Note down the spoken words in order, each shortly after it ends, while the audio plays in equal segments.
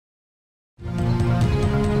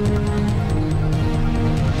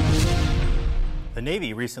The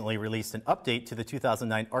Navy recently released an update to the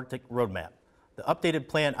 2009 Arctic Roadmap. The updated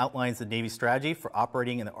plan outlines the Navy's strategy for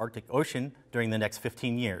operating in the Arctic Ocean during the next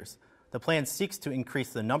 15 years. The plan seeks to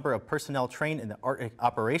increase the number of personnel trained in the Arctic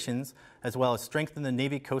operations, as well as strengthen the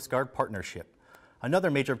Navy Coast Guard partnership.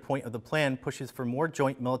 Another major point of the plan pushes for more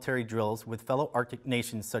joint military drills with fellow Arctic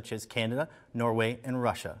nations such as Canada, Norway, and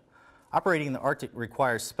Russia. Operating in the Arctic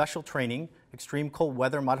requires special training, extreme cold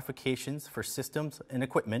weather modifications for systems and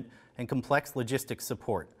equipment, and complex logistics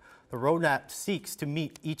support. The roadmap seeks to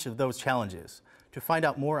meet each of those challenges. To find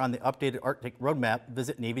out more on the updated Arctic roadmap,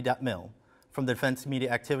 visit Navy.mil. From the Defense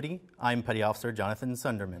Media Activity, I'm Petty Officer Jonathan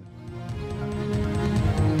Sunderman.